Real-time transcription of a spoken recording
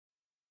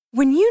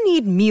When you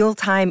need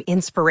mealtime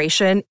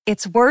inspiration,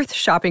 it's worth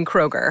shopping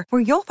Kroger,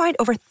 where you'll find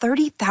over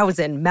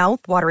 30,000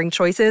 mouth-watering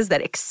choices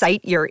that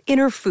excite your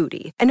inner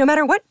foodie. And no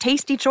matter what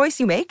tasty choice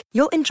you make,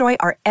 you'll enjoy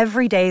our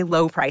everyday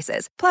low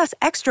prices, plus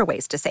extra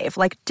ways to save,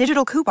 like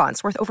digital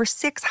coupons worth over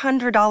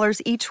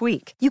 $600 each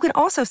week. You can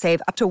also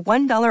save up to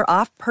 $1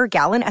 off per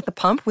gallon at the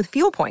pump with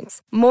fuel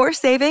points. More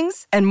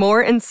savings and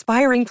more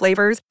inspiring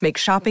flavors make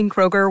shopping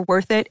Kroger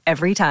worth it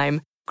every time.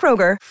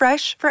 Kroger,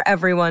 fresh for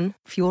everyone.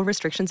 Fuel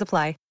restrictions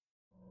apply.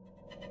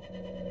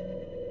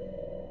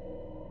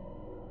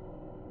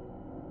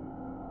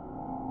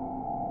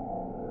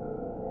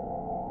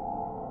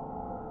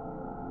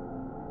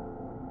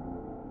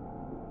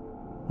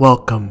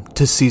 Welcome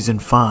to Season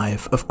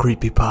 5 of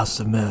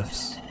Creepypasta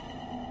Myths.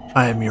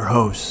 I am your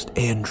host,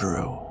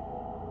 Andrew.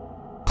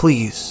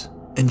 Please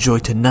enjoy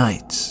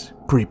tonight's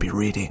creepy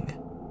reading.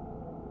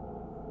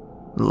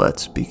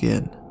 Let's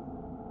begin.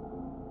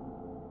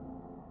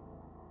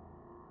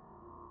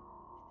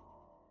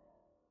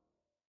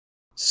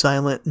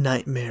 Silent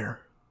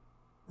Nightmare,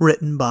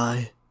 written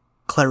by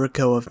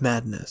Clerico of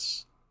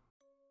Madness.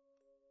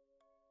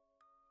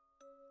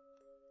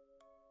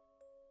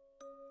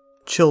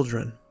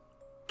 Children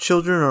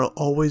are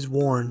always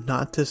warned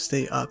not to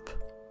stay up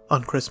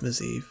on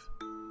Christmas Eve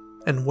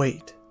and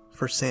wait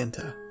for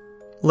Santa,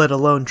 let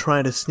alone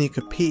try to sneak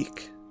a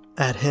peek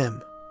at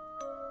him.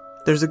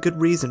 There's a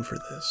good reason for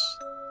this.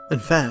 In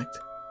fact,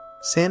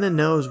 Santa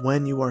knows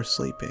when you are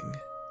sleeping,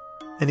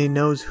 and he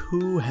knows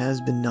who has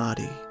been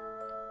naughty.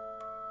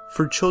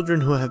 For children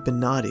who have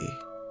been naughty,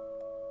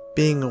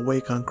 being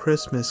awake on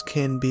Christmas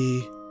can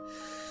be,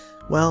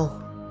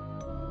 well,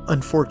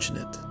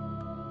 unfortunate.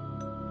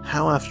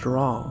 How, after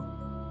all,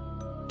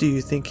 do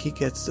you think he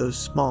gets those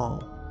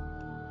small,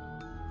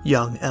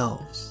 young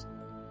elves?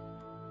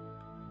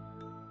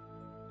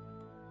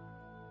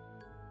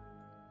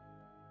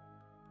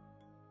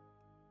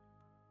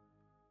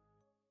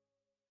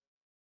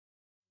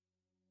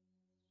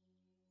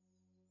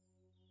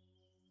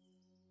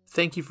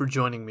 Thank you for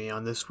joining me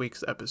on this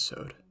week's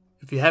episode.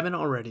 If you haven't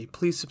already,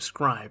 please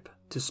subscribe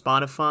to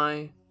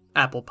Spotify,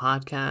 Apple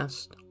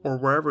Podcast, or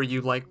wherever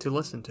you like to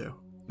listen to.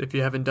 If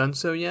you haven't done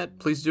so yet,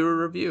 please do a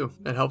review.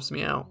 It helps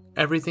me out.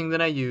 Everything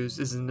that I use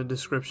is in the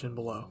description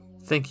below.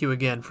 Thank you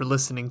again for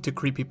listening to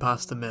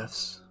Creepypasta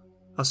Myths.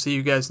 I'll see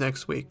you guys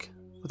next week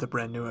with a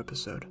brand new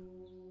episode.